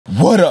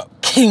What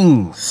up,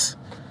 kings,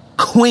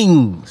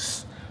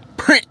 queens,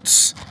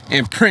 prince,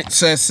 and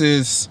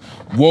princesses?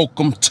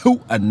 Welcome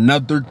to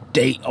another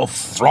day of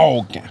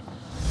vlogging.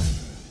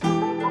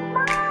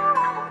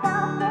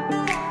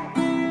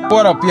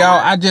 What up,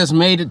 y'all? I just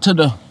made it to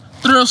the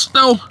thrift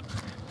store,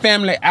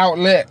 family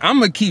outlet. I'm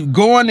gonna keep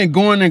going and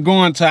going and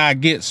going till I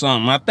get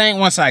something. I think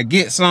once I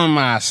get something,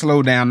 I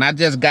slow down. I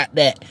just got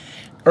that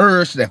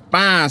urge to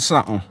find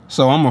something,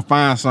 so I'm gonna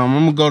find something.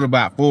 I'm gonna go to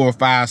about 4 or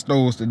 5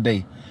 stores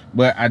today,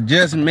 but I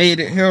just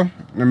made it here.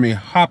 Let me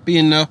hop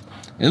in there.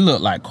 It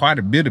looked like quite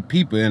a bit of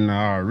people in there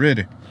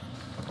already,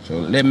 so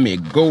let me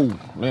go.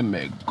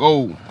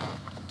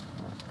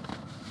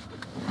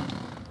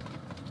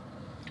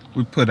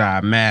 We put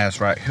our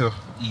mask right here,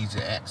 easy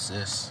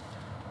access.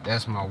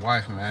 That's my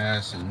wife's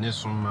mask, and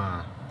this one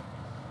mine.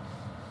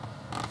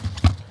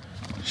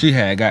 She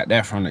had got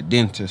that from the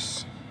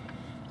dentist,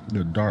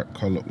 the dark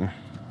colored one.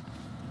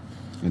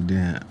 And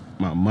then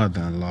my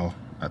mother-in-law,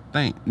 I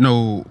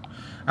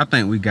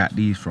think we got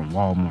these from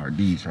Walmart,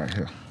 these right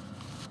here.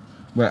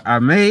 But I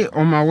made,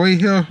 on my way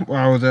here,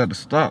 while I was at the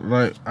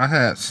stoplight, I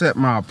had set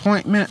my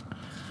appointment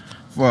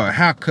for a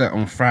haircut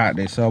on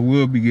Friday, so I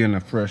will be getting a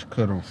fresh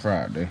cut on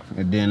Friday.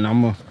 And then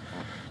I'm gonna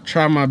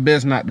try my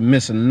best not to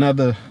miss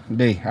another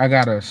day. I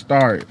gotta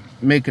start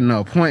making the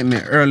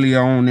appointment early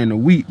on in the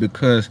week,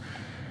 because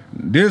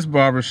this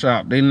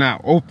barbershop, they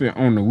not open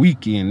on the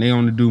weekend. They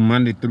only do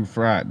Monday through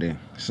Friday.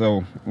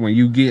 So when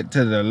you get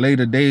to the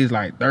later days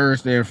like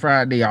Thursday and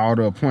Friday, all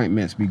the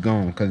appointments be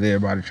gone because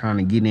everybody trying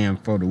to get in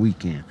for the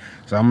weekend.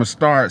 So I'm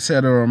gonna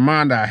set a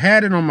reminder. I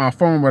had it on my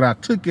phone, but I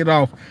took it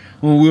off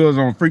when we was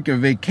on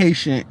freaking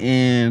vacation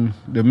in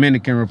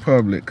Dominican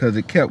Republic because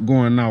it kept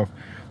going off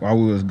while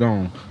we was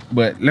gone.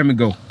 But let me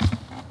go.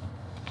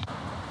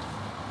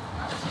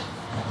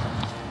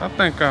 I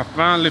think I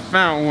finally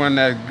found one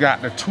that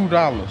got the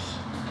 $2.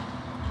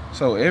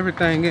 So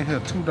everything in here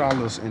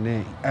 $2, and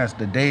then as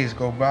the days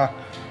go by,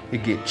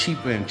 it get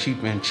cheaper and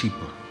cheaper and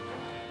cheaper.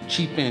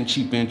 Cheaper and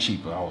cheaper and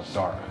cheaper. I was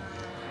dark.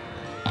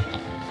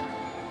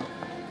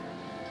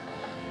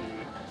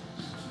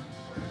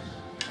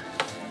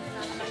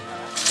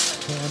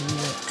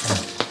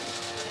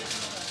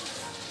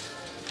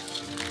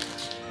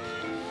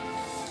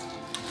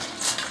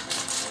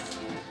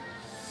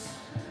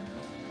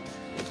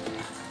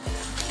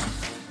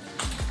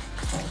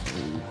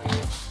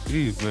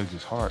 These legs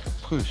is hard to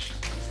push.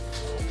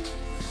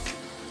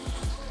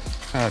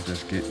 I'll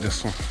just get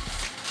this one.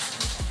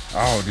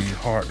 All these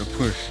hard to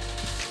push.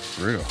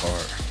 Real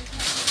hard.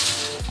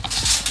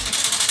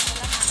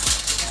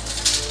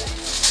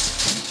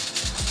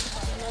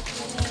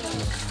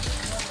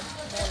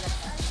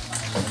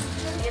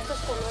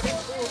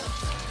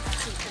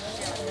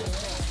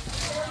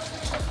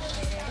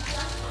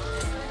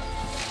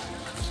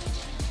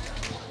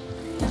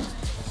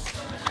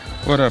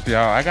 What up,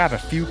 y'all? I got a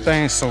few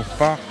things so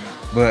far,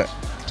 but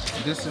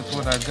this is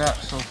what I got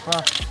so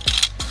far.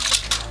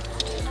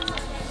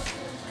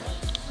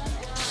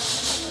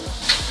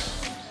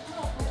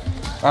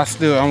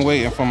 I'm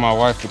waiting for my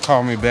wife to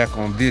call me back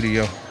on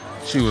video.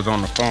 She was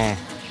on the phone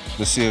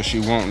to see if she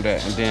wanted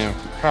that, and then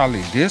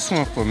probably this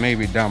one for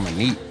maybe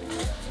Dominique,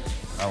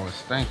 I was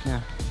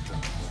thinking.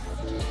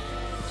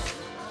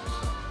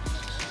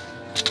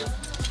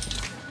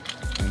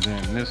 And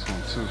then this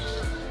one too.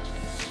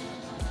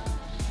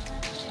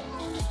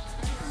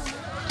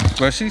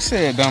 But she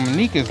said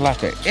Dominique is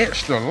like an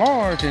extra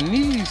large, and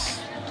these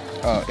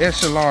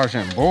extra large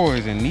and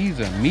boys, and these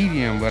are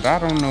medium, but I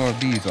don't know if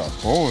these are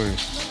boys.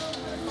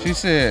 She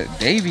said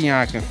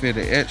Davion can fit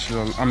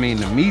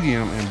the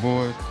medium and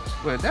boys,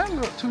 but that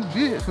look too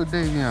big for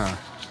Davion.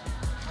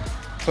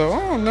 So I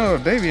don't know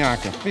if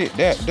Davion can fit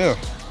that there.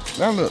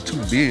 That look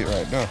too big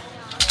right there.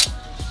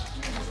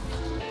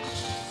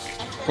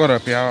 What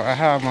up, y'all? I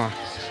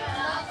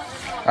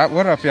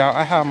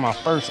have my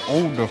first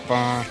older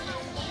find.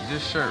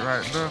 This shirt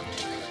right there,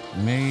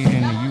 made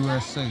in the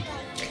USA.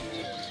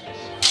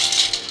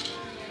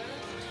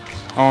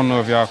 I don't know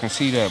if y'all can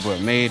see that,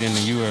 but made in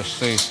the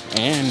USA.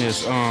 And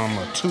it's a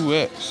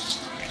 2X,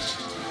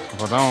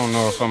 but I don't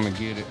know if I'm gonna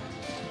get it.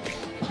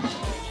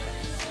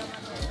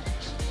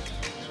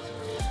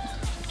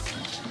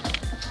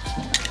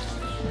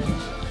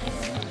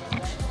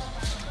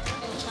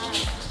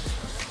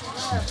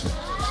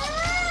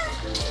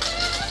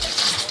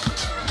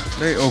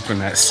 They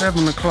open at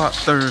 7 o'clock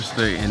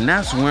Thursday, and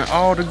that's when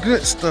all the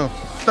good stuff,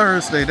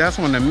 Thursday, that's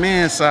when the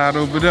men's side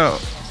over there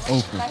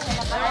open.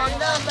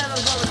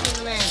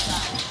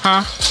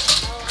 Huh?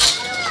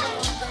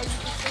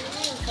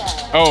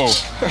 Oh,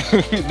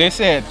 they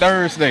said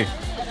Thursday.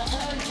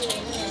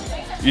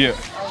 Yeah.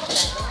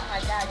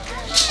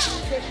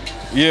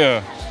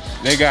 Yeah,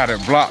 they got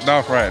it blocked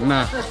off right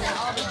now.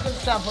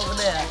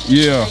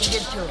 Yeah.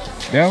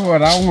 That's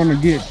what I want to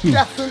get to.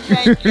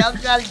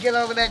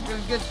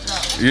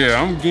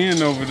 Yeah, I'm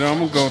getting over there. I'm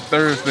going to go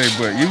Thursday,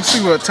 but you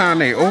see what time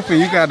they open.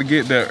 You got to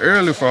get there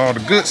early for all the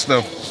good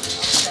stuff.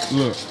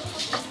 Look.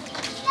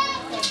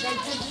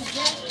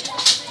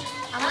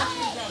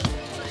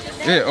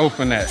 It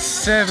opened at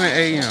 7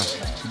 a.m.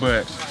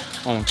 But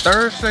On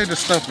Thursday, the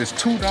stuff is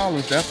 $2.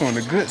 That's on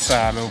the good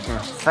side open.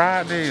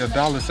 Friday,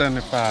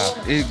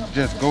 $1.75. It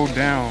just go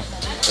down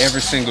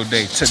every single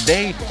day.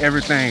 Today,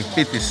 everything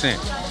 50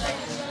 cents.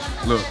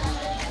 Look.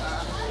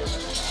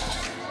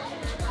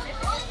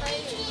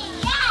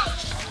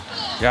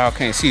 Y'all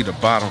can't see the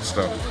bottom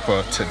stuff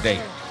for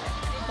today.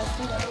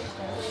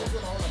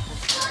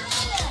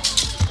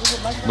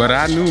 But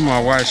I knew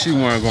my wife, she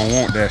wasn't gonna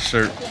want that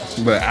shirt.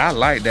 But I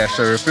like that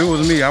shirt. If it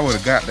was me, I would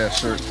have got that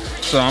shirt.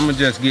 So I'm gonna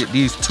just get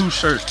these 2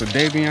 shirts for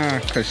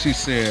Davion, because she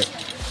said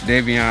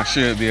Davion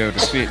should be able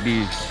to fit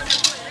these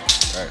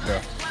right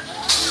there.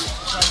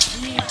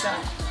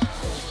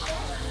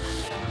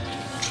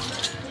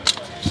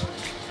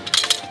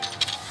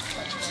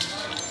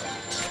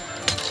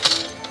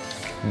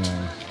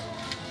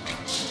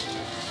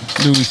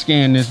 Do we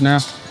scan this now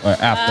or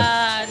after?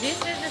 This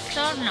is the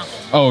store now.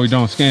 Oh, we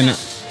don't scan it?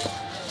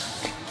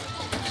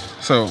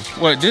 So,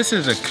 what, this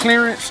is a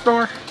clearance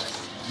store?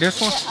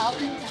 This one?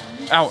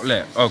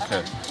 Outlet,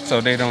 okay.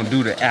 So they don't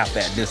do the app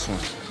at this one,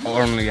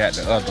 only at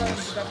the other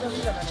ones.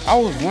 I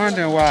was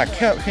wondering why I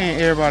kept hearing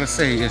everybody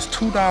say it's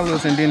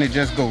 $2 and then it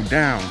just go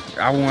down.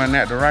 I wasn't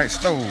at the right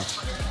store.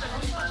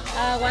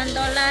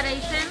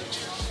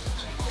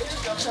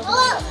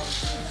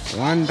 $1.18.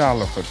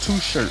 $1 for 2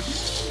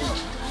 shirts.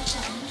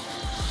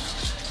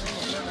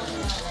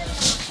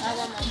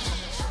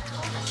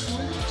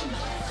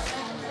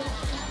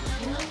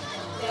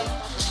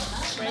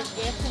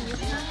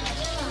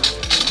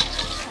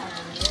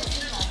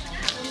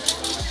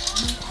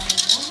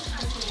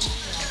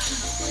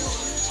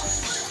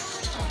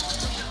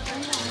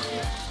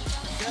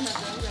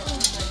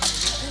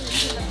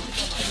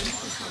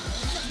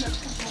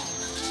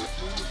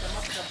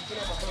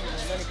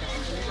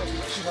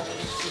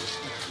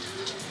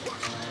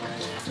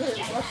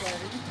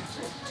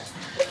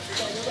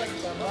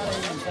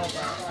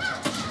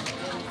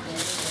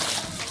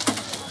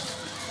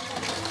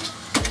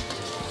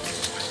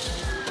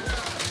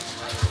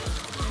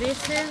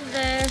 This is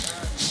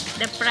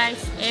the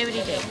price every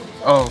day.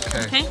 Oh,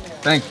 okay. Okay.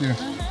 Thank you.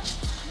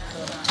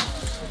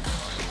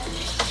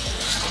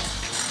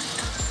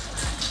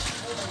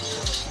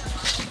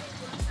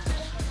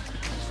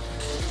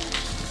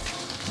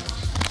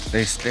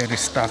 They steady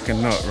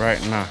stocking up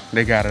right now.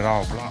 They got it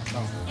all blocked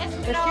off.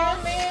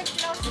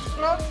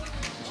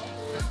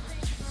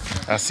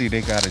 I see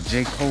they got a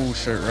J. Cole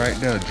shirt right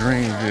there,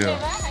 Dreamville.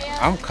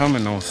 I'm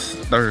coming on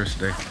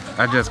Thursday.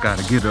 I just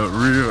gotta get up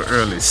real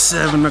early,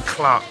 7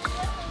 o'clock.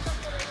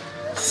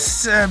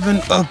 7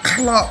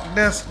 o'clock,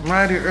 that's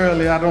mighty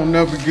early. I don't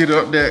never get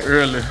up that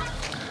early,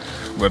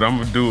 but I'm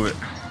gonna do it.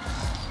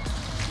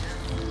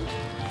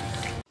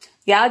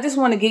 Y'all, I just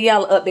want to give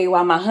y'all an update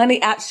while my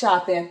honey out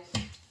shopping.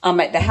 I'm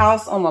at the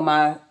house on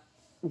my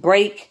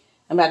break.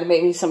 I'm about to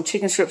make me some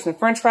chicken strips and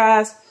french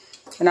fries.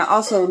 And I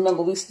also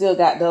remember we still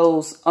got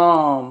those,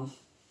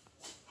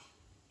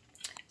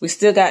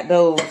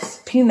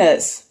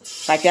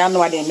 peanuts. Like, y'all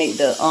know I didn't make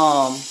the,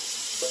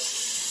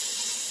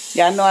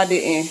 y'all know I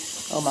didn't,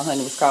 oh, my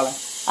honey was calling.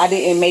 I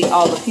didn't make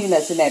all the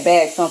peanuts in that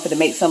bag, so I'm going to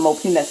make some more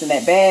peanuts in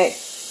that bag.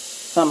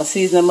 So I'm going to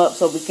season them up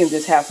so we can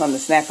just have something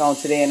to snack on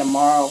today and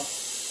tomorrow.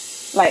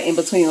 Like, in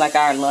between, like,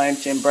 our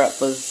lunch and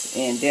breakfast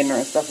and dinner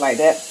and stuff like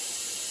that.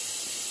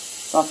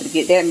 So I'm going to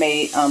get that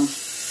made.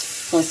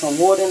 Put some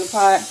water in the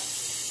pot.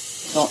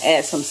 Gonna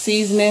add some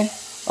seasoning.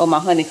 Oh, my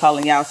honey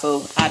calling y'all,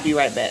 so I'll be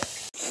right back.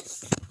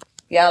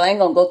 Y'all, I ain't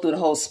gonna go through the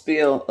whole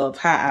spiel of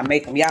how I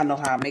make them. Y'all know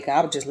how I make them.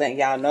 I was just letting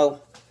y'all know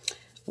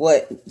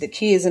what the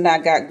kids and I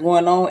got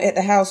going on at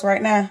the house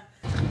right now.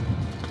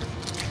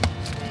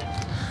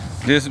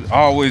 This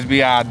always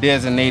be our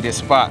designated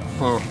spot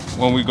for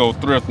when we go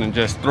thrifting.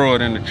 Just throw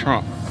it in the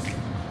trunk.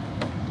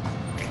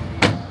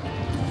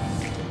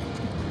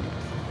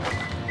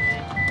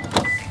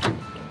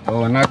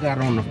 Oh, and I got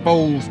on the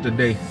folds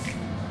today.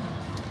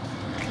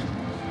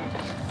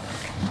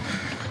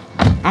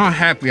 I'm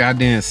happy I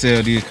didn't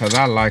sell these because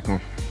I like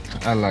them.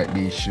 I like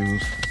these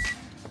shoes.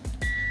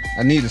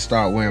 I need to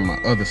start wearing my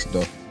other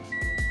stuff.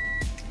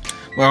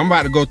 Well, I'm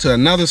about to go to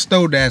another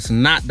store that's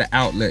not the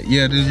outlet.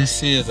 Yeah,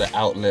 this is an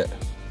outlet.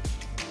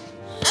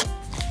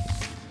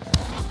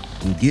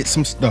 And get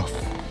some stuff.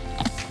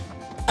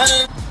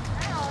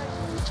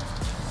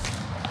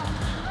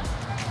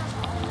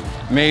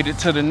 Made it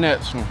to the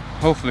next one.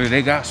 Hopefully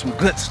they got some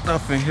good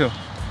stuff in here.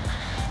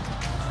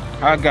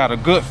 I got a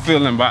good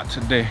feeling about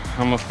today.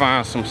 I'm gonna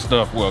find some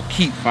stuff. Well,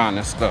 keep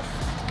finding stuff.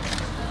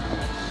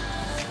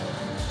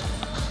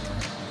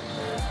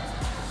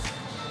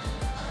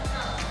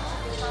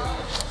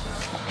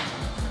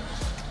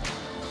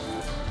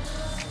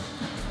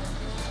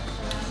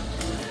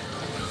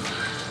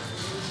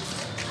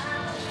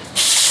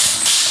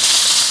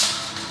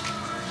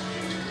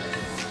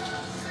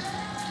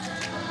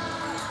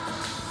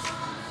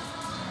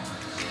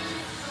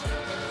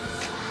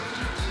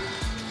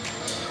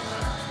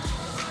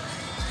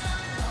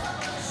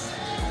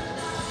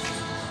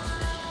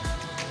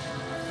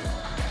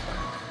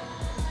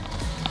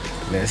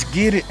 Let's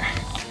get it.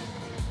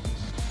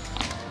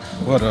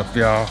 What up,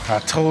 y'all? I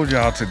told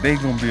y'all today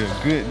gonna be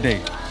a good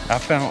day. I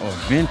found a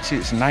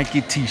vintage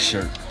Nike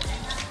t-shirt.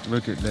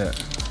 Look at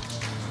that.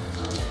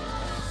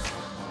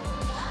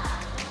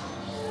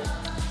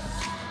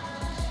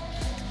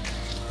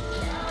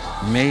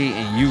 Made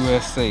in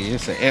USA.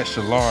 It's an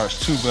extra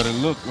large too, but it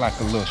looked like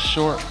a little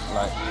short.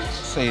 Like,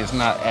 say it's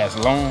not as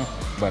long,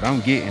 but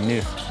I'm getting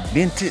this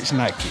vintage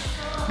Nike.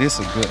 This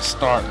a good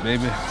start,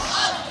 baby.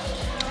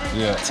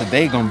 Yeah,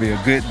 today gonna be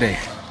a good day.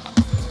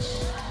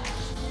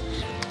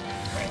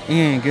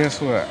 And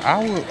guess what?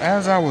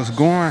 As I was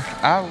going,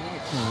 I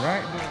went from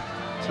right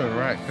there to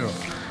right there.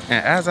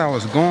 And as I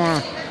was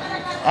going,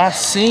 I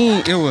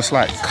seen it was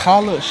like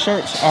collared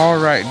shirts all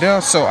right there.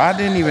 So I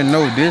didn't even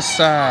know this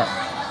side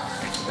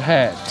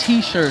had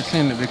t-shirts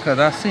in it because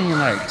I seen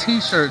like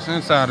t-shirts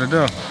inside of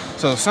there.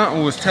 So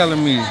something was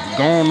telling me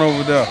going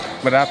over there.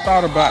 But I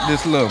thought about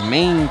this little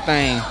mean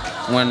thing.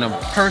 When the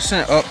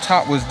person up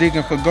top was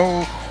digging for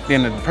gold,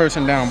 then the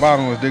person down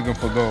bottom was digging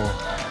for gold.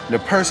 The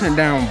person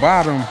down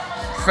bottom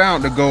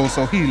found the gold,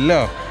 so he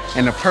left.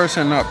 And the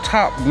person up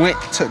top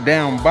went to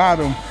down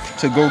bottom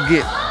to go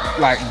get,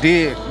 like,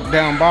 dig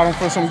down bottom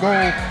for some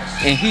gold.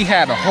 And he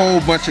had a whole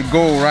bunch of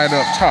gold right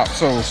up top.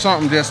 So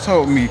something just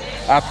told me,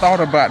 I thought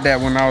about that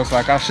when I was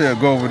like, I should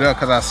go over there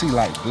because I see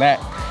like black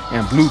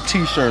and blue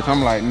t-shirts.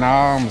 I'm like,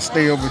 nah, I'm gonna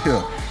stay over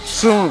here.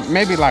 Soon,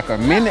 maybe like a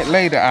minute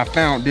later, I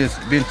found this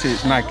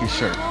vintage Nike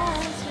shirt.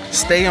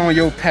 Stay on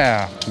your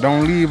path.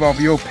 Don't leave off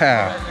your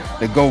path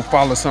to go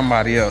follow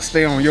somebody else.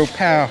 Stay on your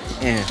path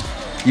and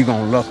you're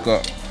gonna luck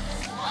up.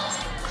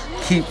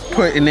 Keep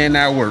putting in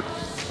that work.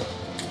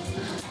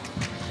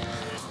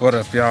 What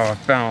up, y'all? I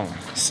found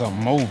some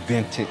more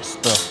vintage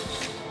stuff.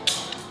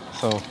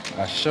 So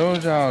I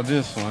showed y'all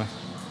this one.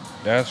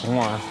 That's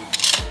one.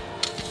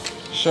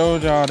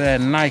 Showed y'all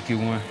that Nike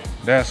one.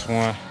 That's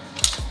one.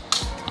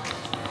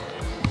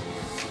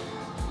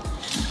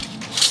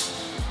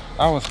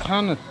 I was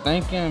kind of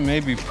thinking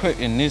maybe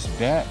putting this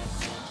back.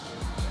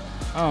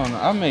 I don't know,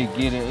 I may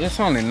get it. It's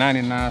only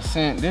 99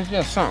 cents. This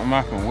just something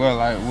I can wear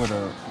like with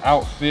an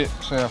outfit.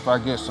 Say if I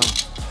get some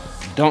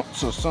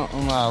dunks or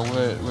something, I'll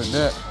wear it with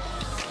that.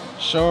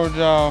 Showed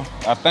y'all,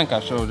 I think I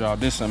showed y'all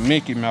this a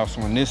Mickey Mouse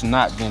one. This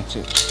not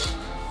vintage.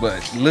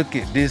 But look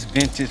at this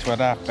vintage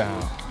what I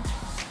found.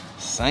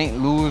 St.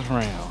 Louis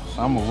Rams.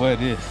 I'm gonna wear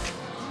this.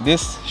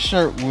 This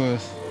shirt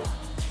was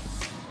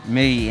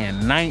made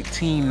in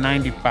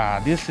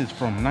 1995. This is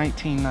from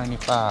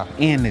 1995.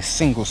 And it's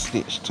single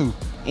stitch too.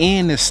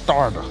 And it's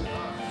starter.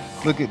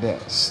 Look at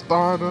that.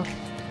 Starter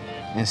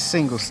and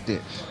single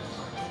stitch.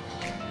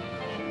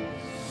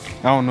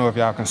 I don't know if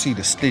y'all can see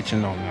the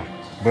stitching on them.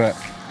 But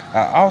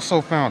I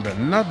also found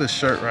another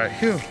shirt right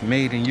here.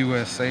 Made in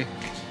USA.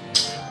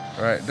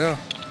 Right there.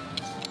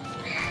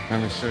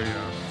 Let me show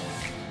y'all.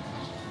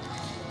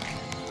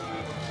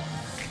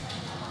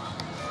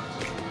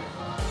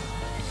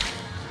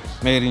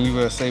 Made in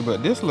USA,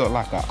 but this look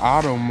like an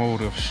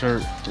automotive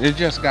shirt. It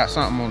just got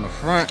something on the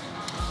front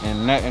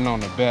and nothing on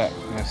the back.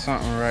 And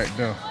something right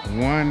there.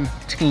 One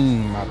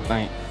team, I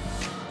think.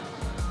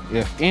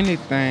 If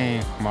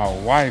anything, my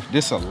wife,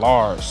 this a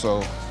large,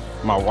 so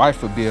my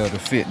wife would be able to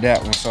fit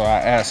that one. So I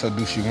asked her,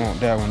 do she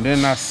want that one?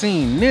 Then I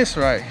seen this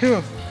right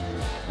here.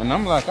 And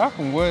I'm like, I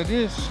can wear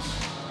this.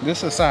 This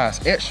is a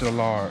size extra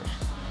large.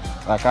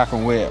 Like I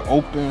can wear it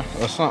open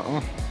or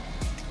something.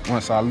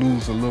 Once I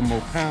lose a little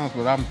more pounds,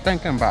 but I'm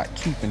thinking about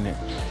keeping it.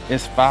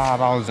 It's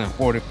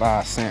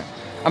 $5.45.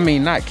 I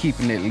mean, not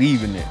keeping it,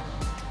 leaving it.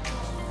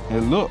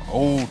 It look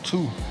old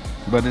too,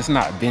 but it's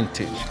not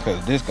vintage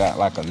because this got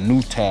like a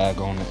new tag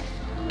on it.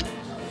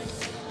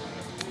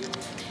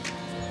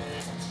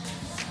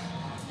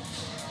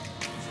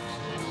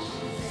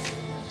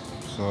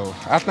 So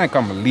I think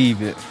I'm gonna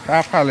leave it.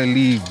 I'll probably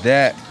leave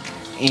that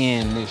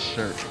and this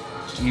shirt,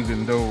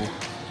 even though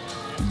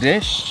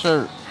this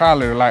shirt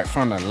probably like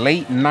from the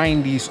late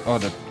 90s or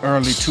the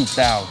early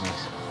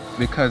 2000s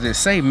because it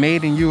say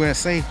made in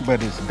USA,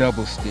 but it's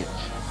double stitch.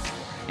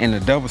 And the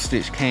double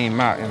stitch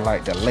came out in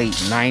like the late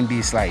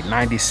 90s, like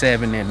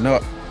 97 and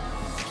up.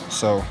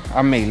 So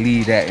I may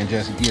leave that and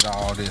just get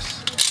all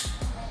this.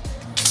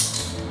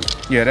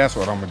 Yeah, that's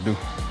what I'm gonna do.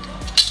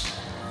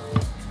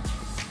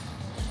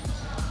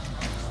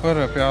 What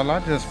up, y'all? I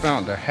just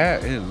found the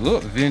hat. It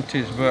looked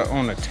vintage, but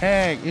on the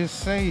tag it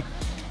say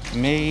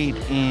made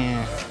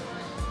in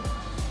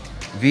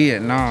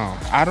Vietnam.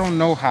 I don't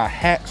know how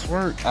hats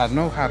work. I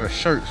know how the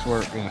shirts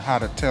work and how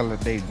to tell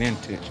that they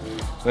vintage.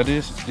 But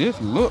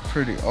this look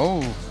pretty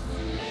old.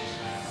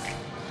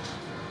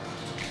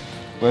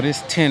 But it's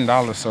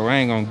 $10, so I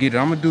ain't gonna get it.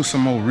 I'm gonna do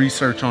some more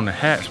research on the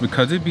hats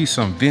because it be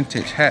some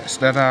vintage hats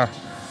that I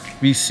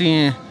be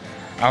seeing.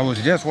 I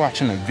was just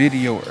watching a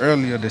video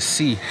earlier to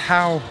see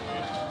how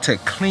to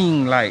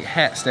clean like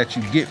hats that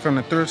you get from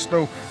the thrift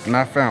store, and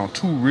I found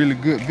two really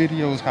good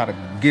videos how to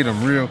get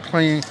them real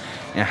clean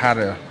and how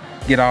to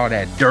get all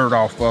that dirt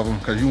off of them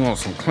because you want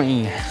some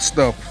clean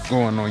stuff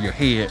going on your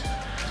head.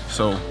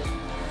 So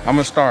I'm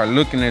gonna start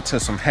looking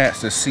into some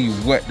hats to see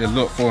what to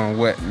look for and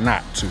what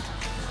not to.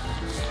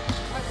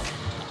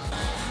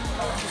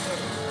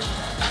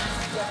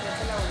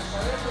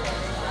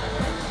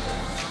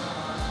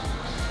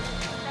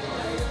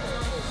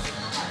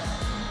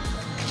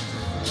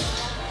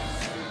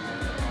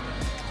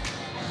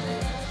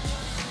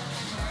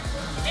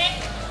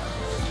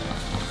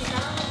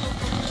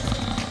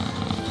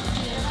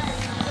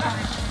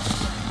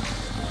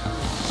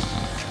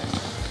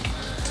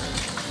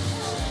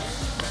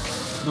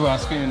 Do I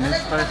scan this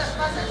first?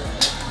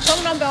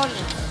 Son nombre only.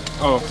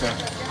 Oh, okay.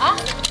 ¿Ah?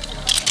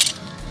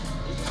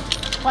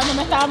 Cuando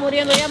me estaba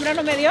muriendo de hambre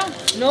no me dio.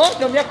 No,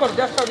 no me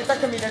acordé hasta ahorita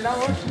que miré la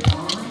voz.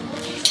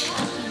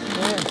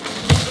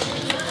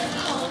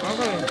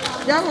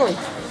 Ya voy.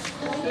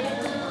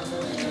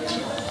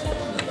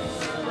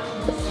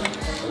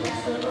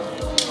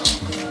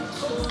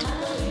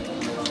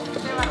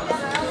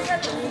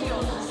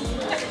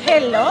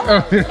 Hello.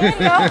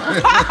 Hello.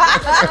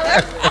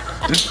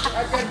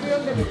 Ayer fui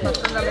donde mi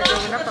patrona le dio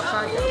una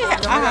papaya.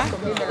 No me la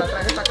comí, me la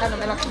traje para acá, no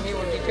me la comí.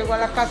 Volví, llegó a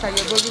la casa y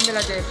yo volví y me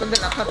la llevé donde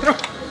la patrona.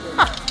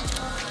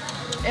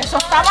 Eso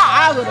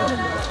estaba agro.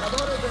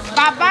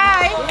 Bye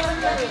bye.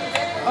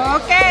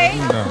 Okay.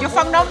 No. You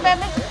found out,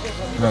 baby?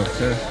 No,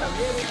 sir.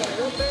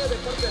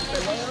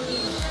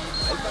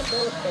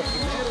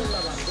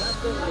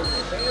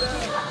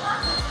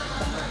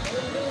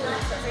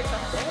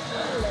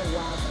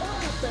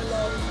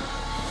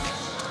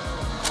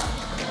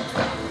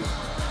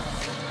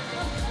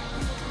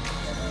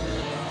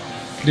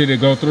 Did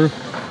it go through?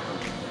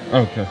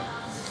 Okay.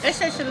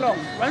 Ese es long.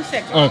 1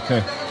 second.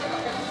 Okay.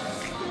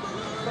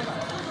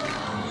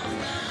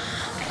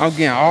 I'm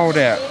getting all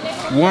that.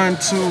 1,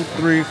 2,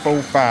 3,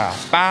 4, 5.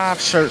 5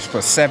 shirts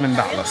for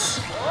 $7.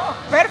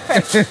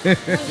 Perfect.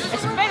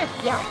 Espera,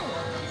 ya.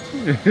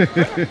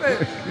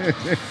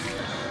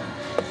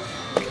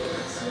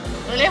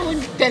 Él es un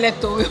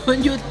teletubio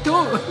en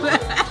YouTube.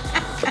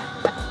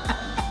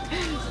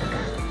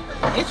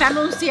 Está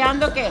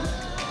anunciando que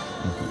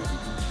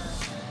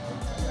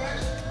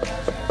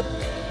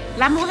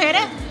las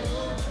mujeres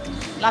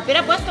la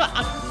hubiera puesto a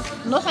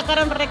no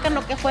sacaran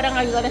recano que fueran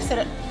a ayudar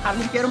a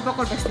limpiar un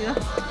poco el vestido.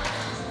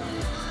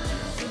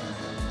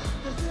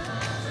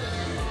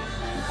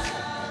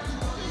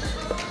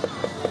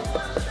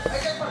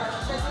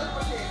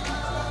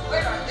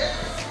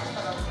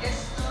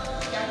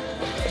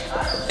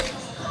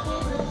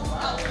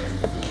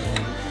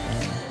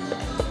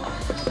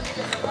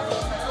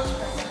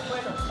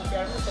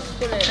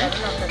 Le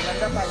dejaron a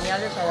Fernanda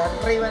pañales allá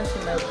arriba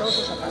encima de todos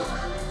sus zapatos.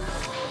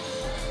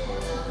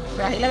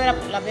 Pero ahí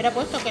la hubiera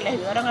puesto que les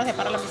ayudaran a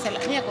separar la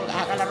miscelánea, a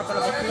sacar la ropa de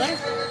los vestidores.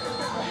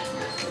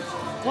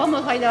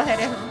 ¿Cómo fue a hacer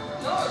eso?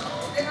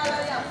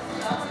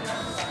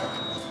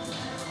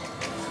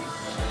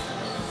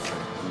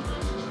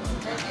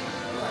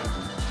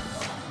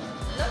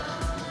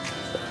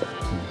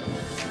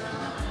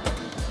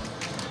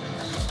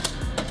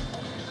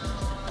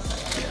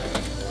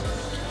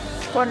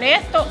 Con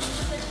esto.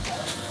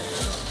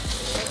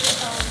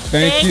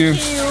 Thank you.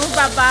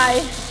 Bye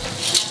bye.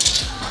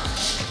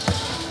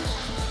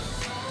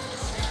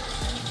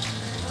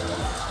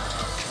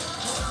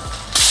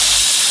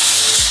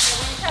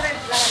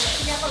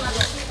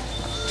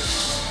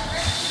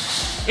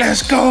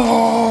 Let's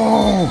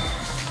go.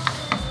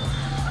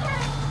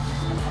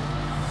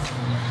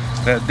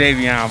 That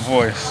Davion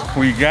voice.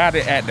 We got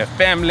it at the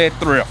family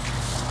thrift.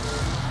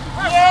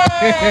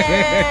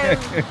 Yay!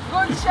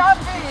 Good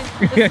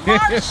shopping.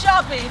 Smart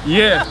shopping.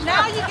 Yes.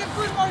 Now you can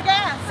put more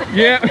gas.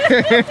 Yeah.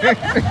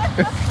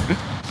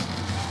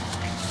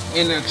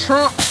 In the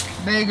trunk,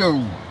 they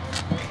go.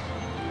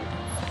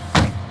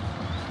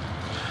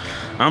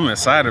 I'm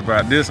excited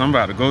about this. I'm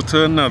about to go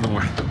to another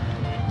one.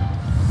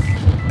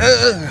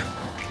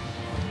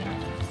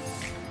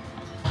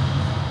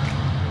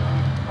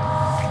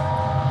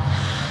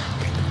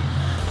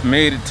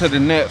 Made it to the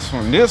next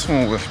one. This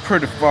one was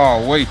pretty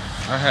far away.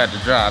 I had to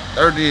drive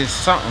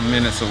 30-something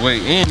minutes away,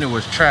 and it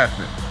was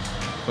traffic.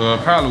 So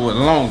it probably was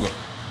longer.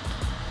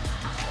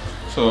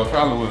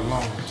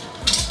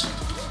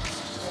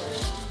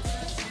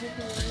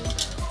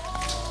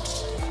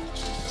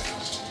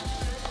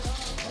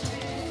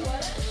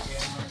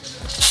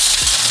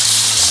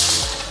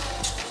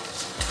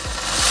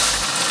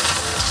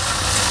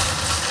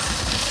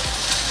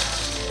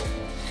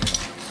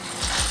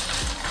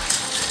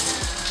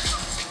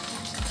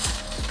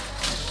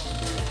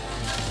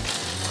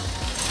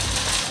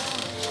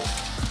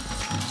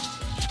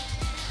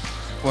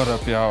 What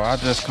up, y'all? I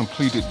just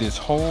completed this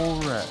whole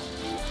rack.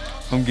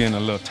 I'm getting a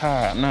little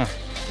tired now.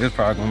 This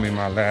probably gonna be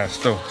my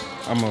last store.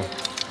 I'm gonna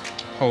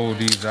hold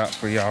these out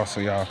for y'all so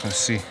y'all can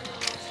see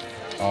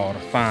all the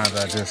finds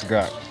I just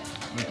got.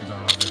 Look at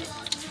all this.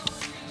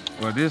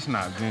 Well, this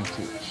not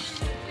vintage.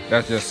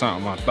 That's just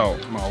something I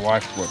thought my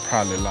wife would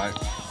probably like.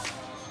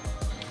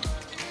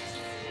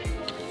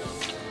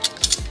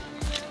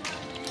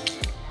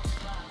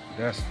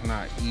 That's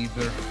not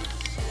either.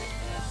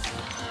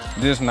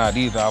 This not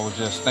either. I was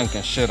just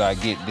thinking, should I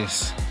get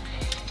this?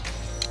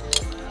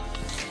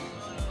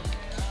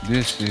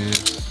 This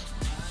is.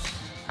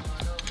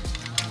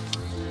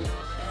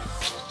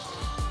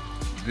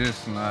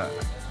 This not.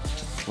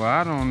 Well,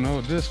 I don't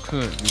know. This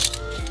could be.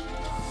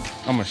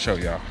 I'm gonna show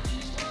y'all.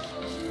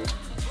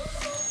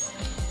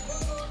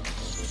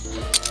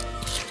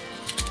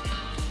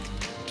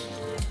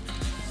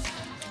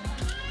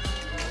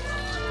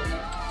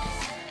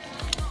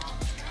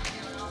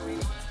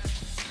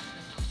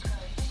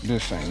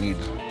 This ain't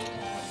either.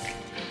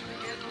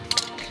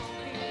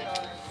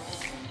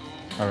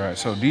 All right,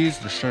 so these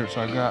the shirts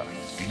I got.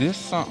 This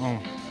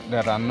something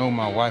that I know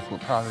my wife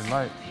would probably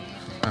like.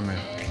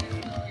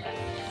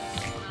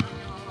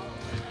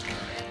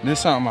 This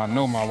something I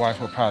know my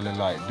wife would probably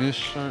like. This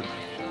shirt,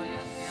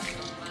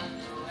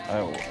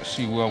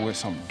 she wear with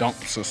some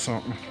dunks or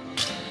something.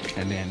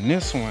 And then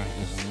this one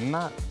is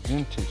not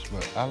vintage,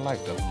 but I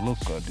like the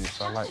look of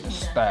this. I like the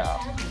style.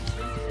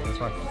 It's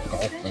like a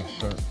golfing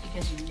shirt.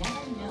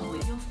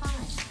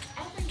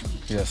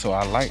 Yeah, so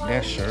I like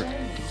that shirt.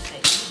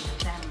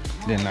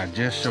 Then I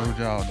just showed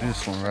y'all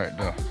this one right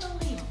there.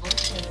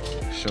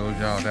 Showed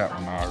y'all that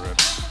one already.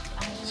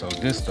 So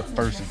this the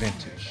first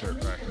vintage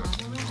shirt right here.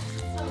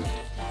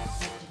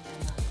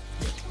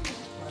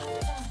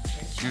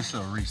 This a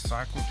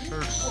recycled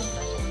shirt.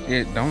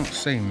 It don't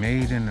say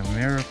made in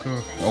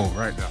America. Oh,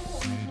 right there.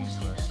 Made in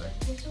USA.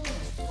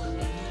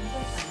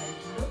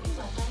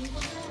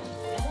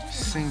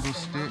 Single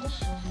stitch.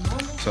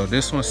 So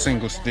this one's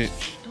single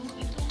stitch.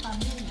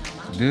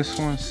 This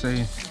one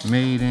say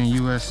made in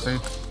USA.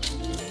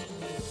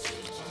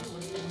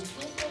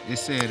 It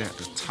said at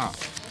the top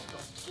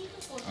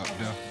up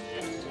there.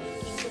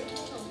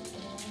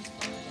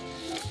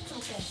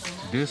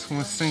 This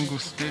one single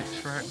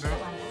stitch right there.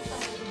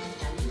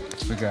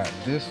 We got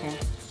this one,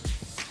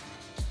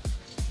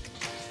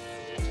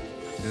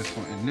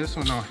 and this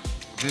one on.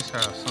 This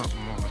has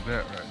something on the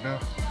back right there.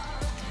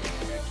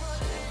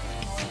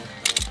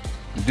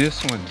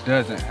 This one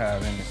doesn't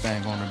have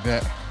anything on the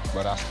back,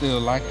 but I still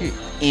like it,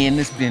 and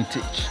it's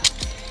vintage.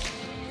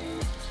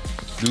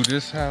 Do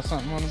this have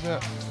something on the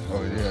back?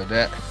 Oh yeah,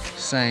 that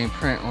same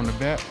print on the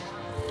back.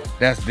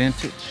 That's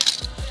vintage.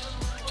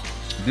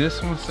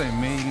 This one say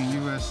made in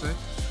USA,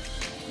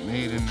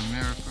 made in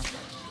America.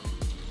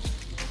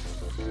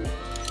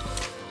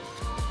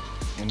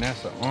 And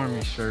that's an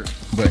army shirt.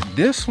 But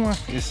this one,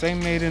 it say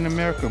made in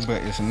America,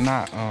 but it's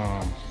not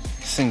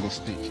single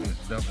stitch, it's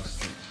double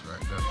stitch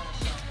right there.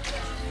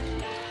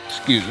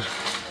 Excuse me.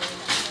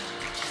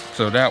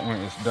 So that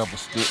one is double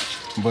stitch,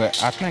 but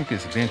I think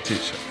it's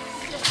vintage.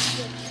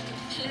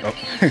 Oh.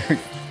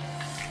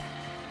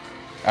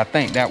 I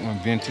think that one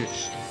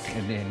vintage.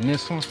 And then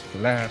this one,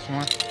 last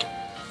one,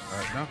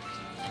 right now.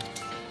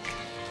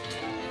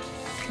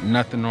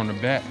 Nothing on the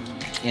back.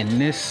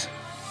 And this,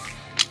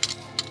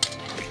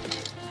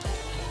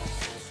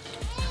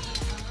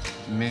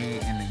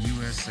 made in the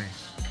USA.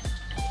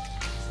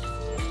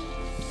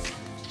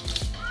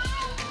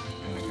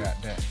 And we got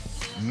that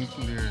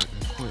nuclear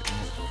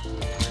equipment.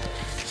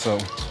 So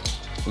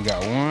we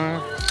got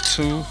 1,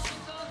 2,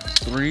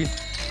 3,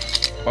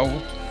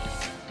 4,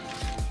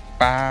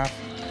 5.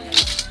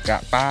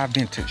 Got 5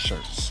 vintage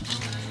shirts.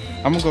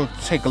 I'm gonna go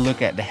take a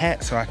look at the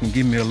hat so I can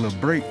give me a little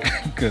break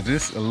because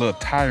it's a little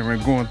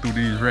tiring going through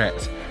these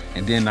racks.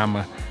 And then I'm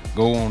gonna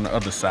go on the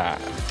other side.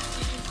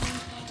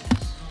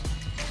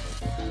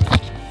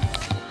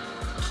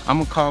 I'm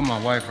gonna call my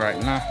wife right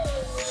now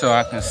so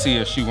I can see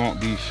if she want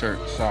these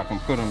shirts so I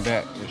can put them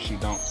back if she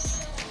don't.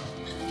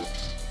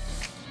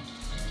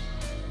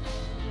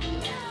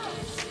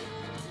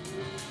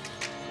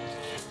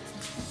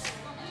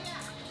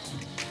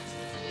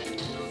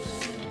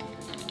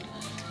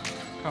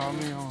 Call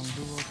me on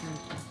duo, please.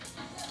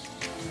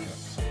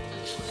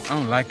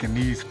 I'm liking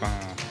these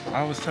finds.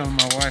 I was telling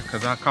my wife,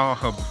 because I called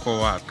her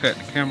before I cut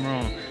the camera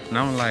on, and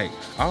I'm like,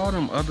 all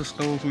them other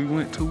stores we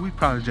went to, we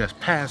probably just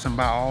passing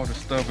by all the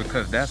stuff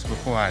because that's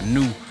before I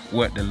knew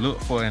what to look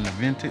for in a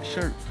vintage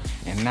shirt,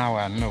 and now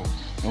I know.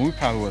 And we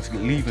probably was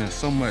leaving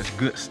so much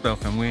good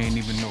stuff and we ain't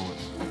even know it.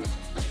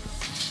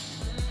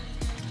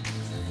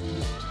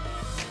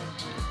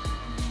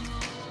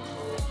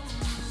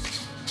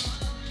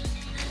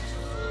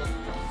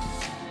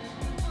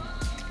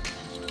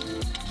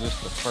 This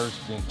is the first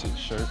vintage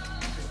shirt.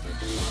 We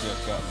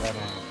just got that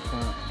on the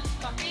front.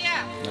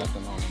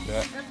 Nothing on the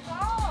back.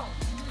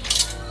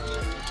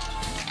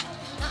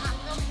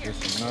 This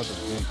is another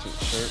vintage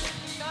shirt.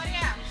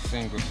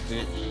 Single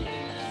stitch.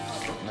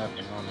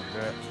 Nothing on the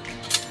back.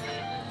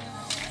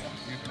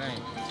 You think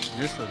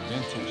this is a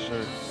vintage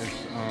shirt?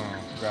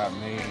 It's got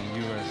made in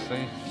USA,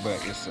 but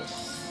it's a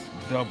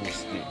double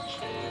stitch.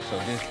 So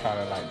this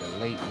probably like the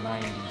late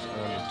 90s,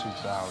 early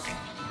 2000s.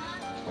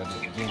 But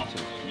it's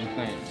vintage. You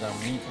think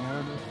Dominique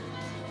want it?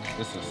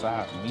 It's a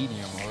size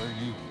medium, or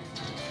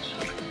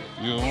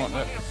you don't want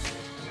that?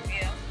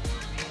 Yeah.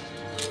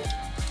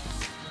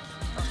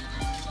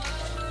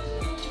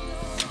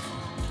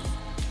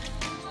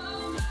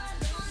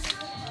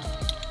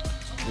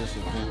 This is a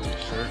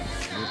vintage shirt.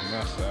 This is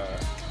my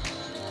size.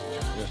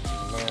 This is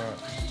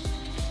large.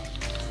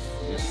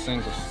 It's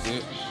single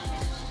stitch.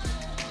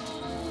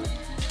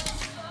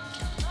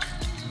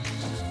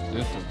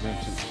 This is a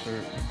vintage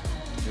shirt.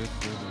 This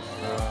is a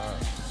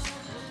size,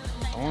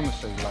 I want to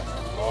say like a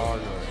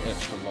large or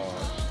extra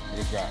large.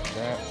 It got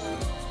that.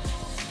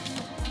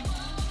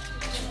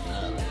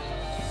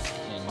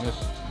 And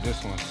this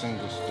one's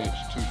single stitch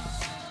too.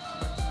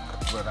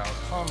 But I was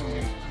calling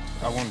you,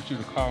 I wanted you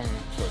to call me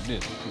for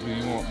this. Do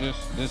you want this?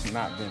 This is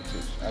not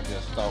vintage. I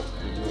just thought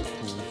it looked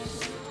cool.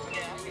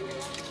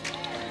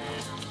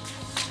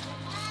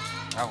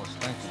 I was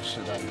thinking,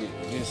 should I get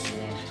this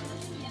one?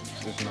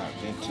 It's not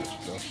vintage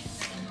though.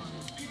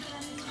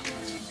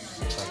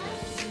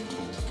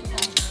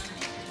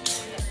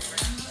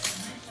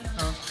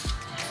 Huh?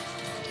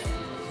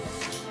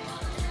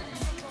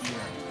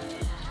 Yeah.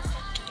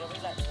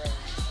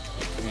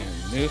 And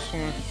this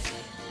one,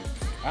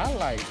 I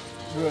like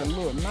would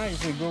look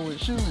nice and go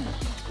with shoes.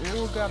 It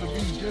don't gotta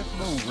be just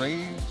no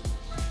raised.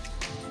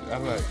 I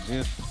like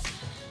this.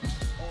 And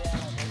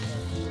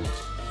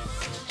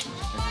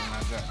then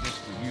I got this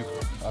for you.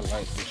 I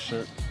like this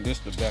shirt. This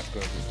the back of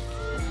it.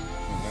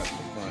 And that's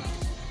the front.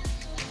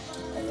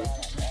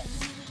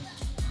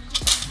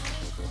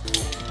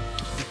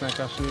 You think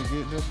I should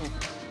get this one?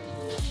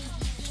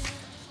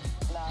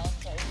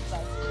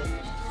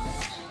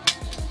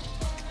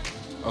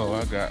 Oh,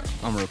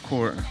 I'm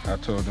recording. I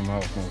told them I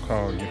was gonna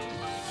call you.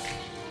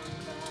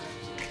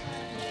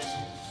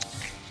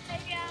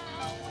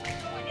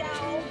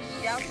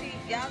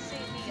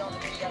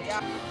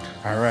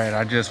 All right,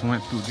 I just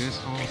went through this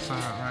whole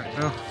side right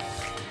there,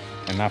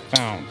 and I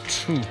found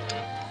two.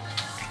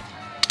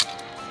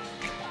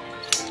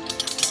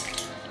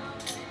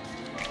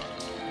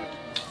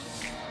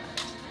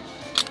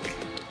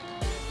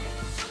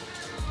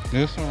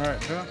 This one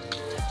right there.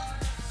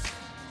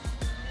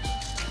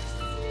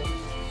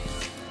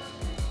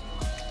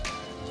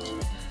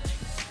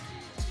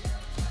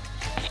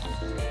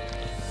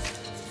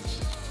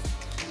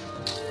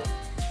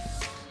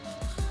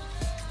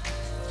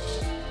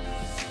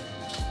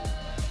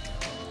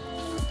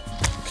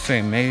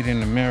 Say made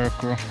in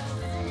America. It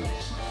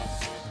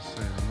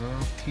say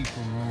love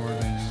people more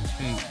than you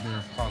hate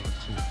their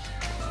politics.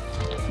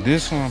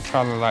 This one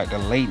probably like the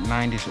late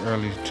 90s,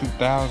 early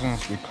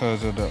 2000s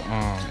because of the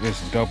it's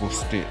double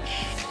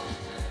stitch.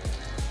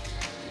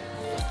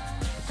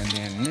 And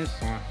then this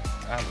one,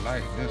 I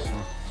like this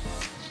one.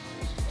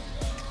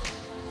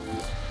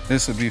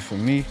 This would be for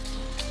me.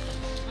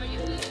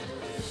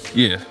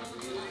 Yeah.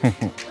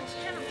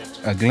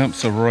 A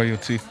glimpse of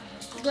royalty.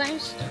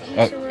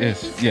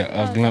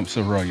 A glimpse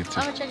of royalty.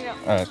 I'm gonna check it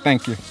out.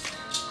 Thank you. I'm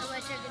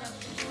gonna check it out.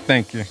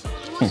 Thank you.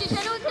 What's your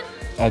channel again?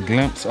 A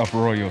glimpse of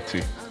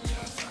royalty.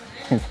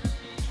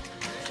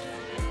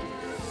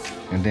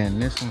 And then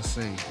this one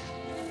say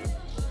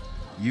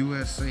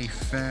USA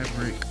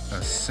fabric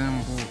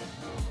assembled.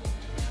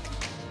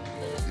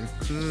 It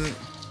could.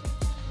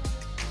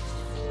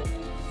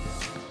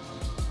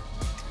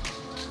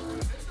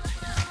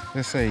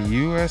 It say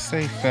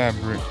USA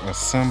fabric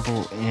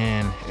assembled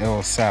in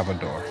El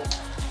Salvador.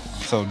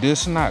 So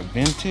this not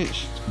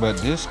vintage, but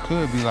this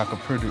could be like a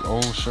pretty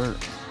old shirt.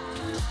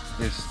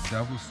 It's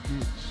double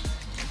stitch.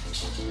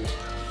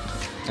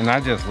 And I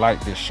just like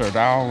this shirt.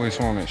 I always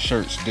wanted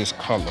shirts this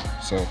color.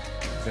 So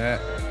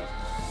that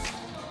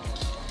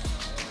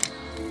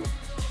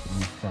in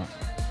the front.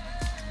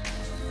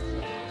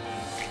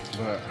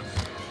 But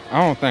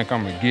I don't think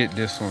I'm gonna get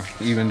this one,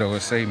 even though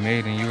it say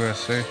made in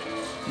USA.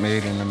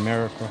 Made in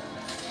America.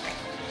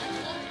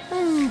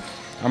 I'm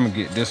gonna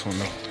get this one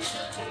though.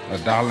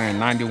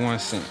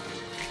 $1.91.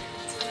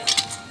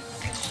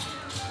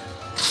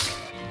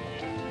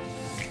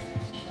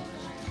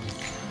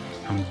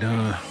 I'm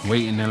done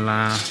waiting in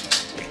line.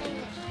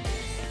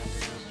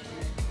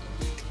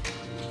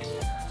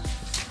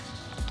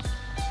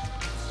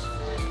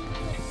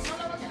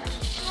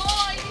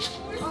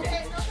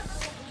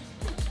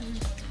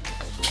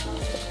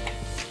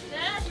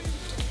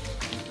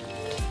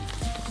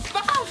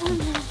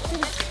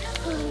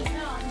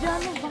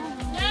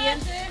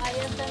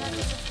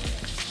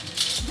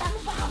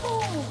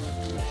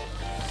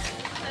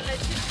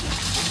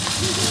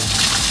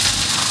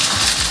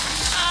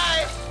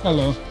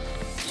 Hello. Do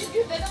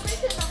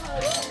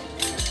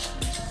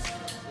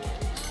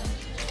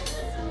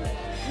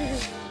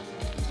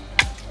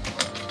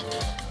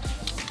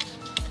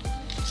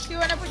you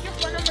want to put your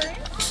phone number in?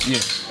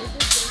 Yes.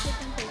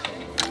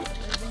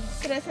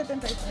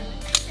 376.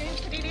 Can you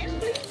put it in,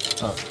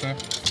 please? Okay.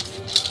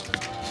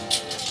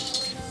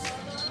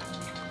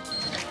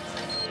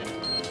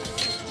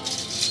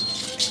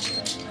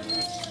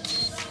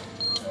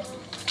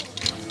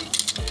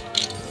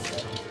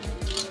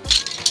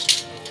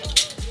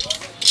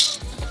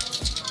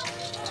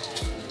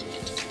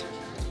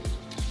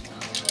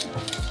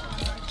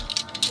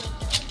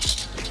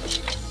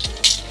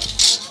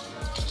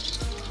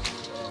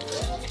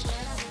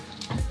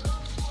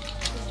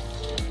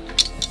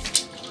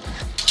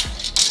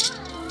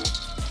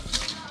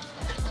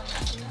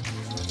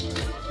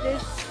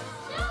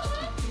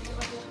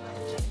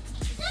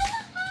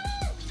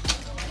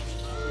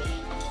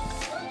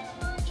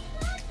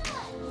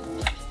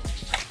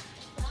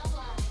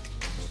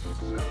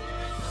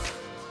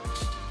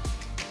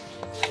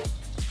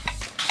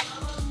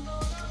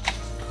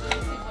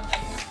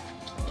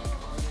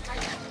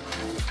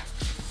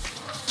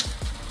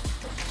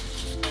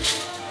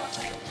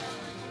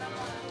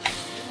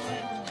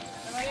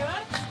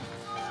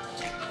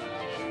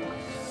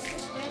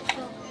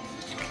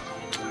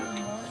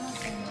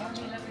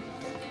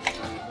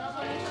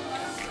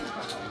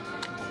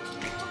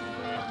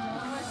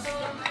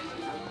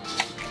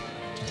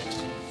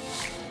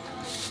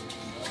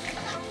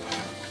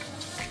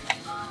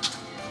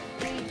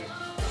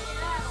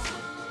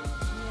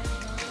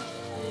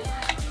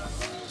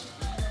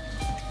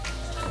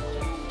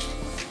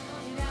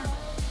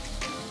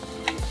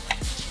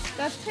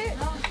 That's it?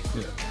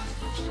 Yeah.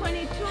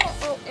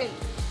 2208.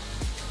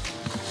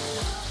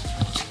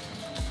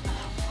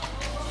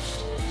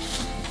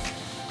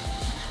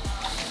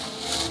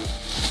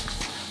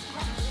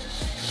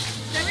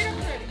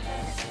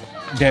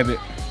 Debit.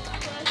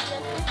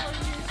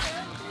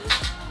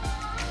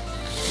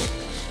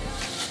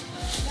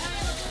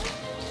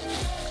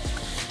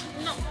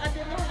 No,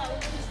 hacemos la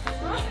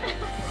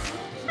última.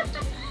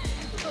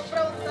 ¿Tú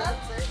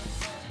preguntaste?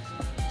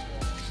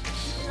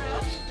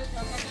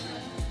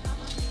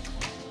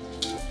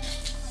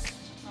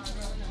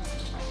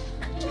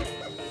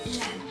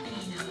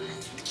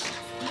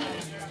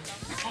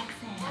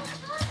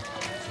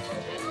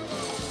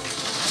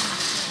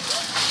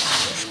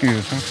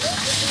 Excuse me.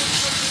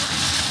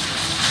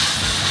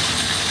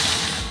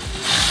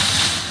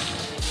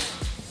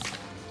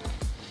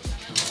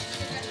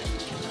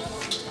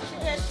 You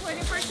get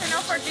 20%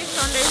 off for this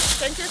Sunday.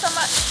 Thank you so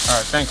much. All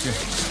right, thank you.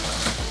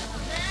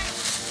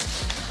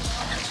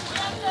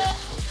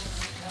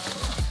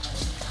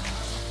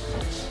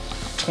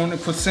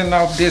 $20%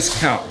 off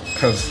discount,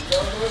 cause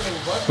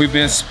we've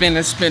been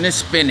spinning.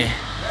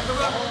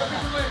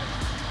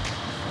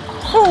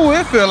 Oh,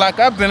 it feel like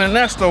I've been in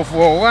that store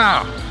for a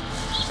while.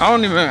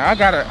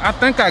 I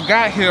think I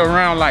got here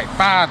around like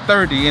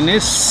 5:30 and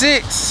it's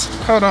 6.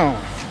 Hold on.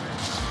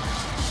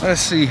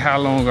 Let's see how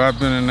long I've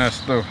been in that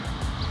store.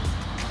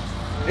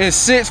 It's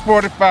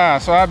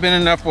 6:45, so I've been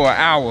in there for an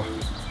hour.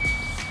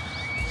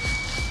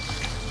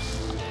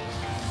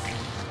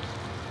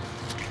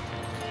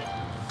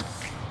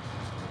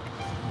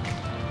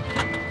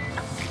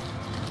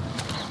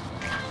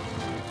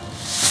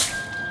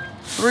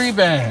 Three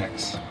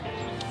bags.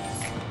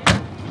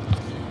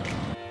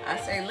 I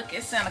say, look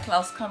at Santa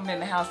Claus coming in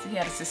the house. He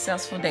had a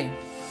successful day.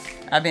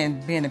 I've been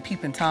being a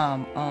peeping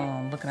Tom,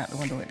 looking out the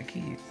window at the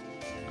kids.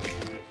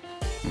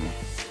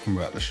 I'm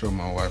about to show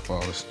my wife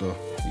all this stuff,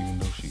 even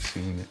though she's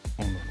seen it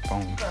on the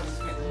phone.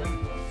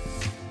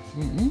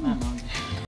 I know.